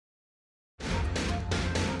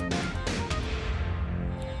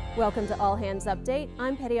Welcome to All Hands Update.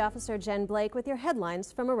 I'm Petty Officer Jen Blake with your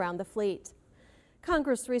headlines from around the fleet.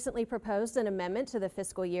 Congress recently proposed an amendment to the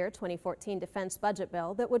fiscal year 2014 defense budget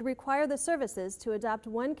bill that would require the services to adopt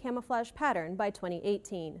one camouflage pattern by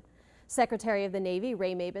 2018. Secretary of the Navy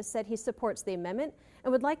Ray Mabus said he supports the amendment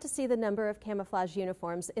and would like to see the number of camouflage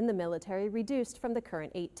uniforms in the military reduced from the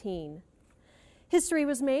current 18. History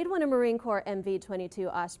was made when a Marine Corps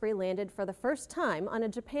MV-22 Osprey landed for the first time on a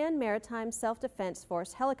Japan Maritime Self-Defense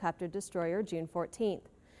Force helicopter destroyer June 14th.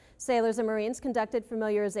 Sailors and Marines conducted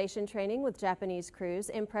familiarization training with Japanese crews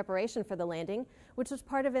in preparation for the landing, which was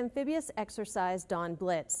part of amphibious exercise Dawn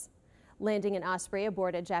Blitz. Landing an Osprey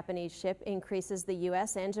aboard a Japanese ship increases the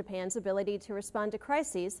U.S. and Japan's ability to respond to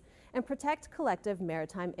crises and protect collective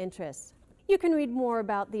maritime interests. You can read more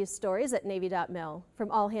about these stories at Navy.mil.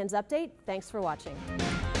 From All Hands Update, thanks for watching.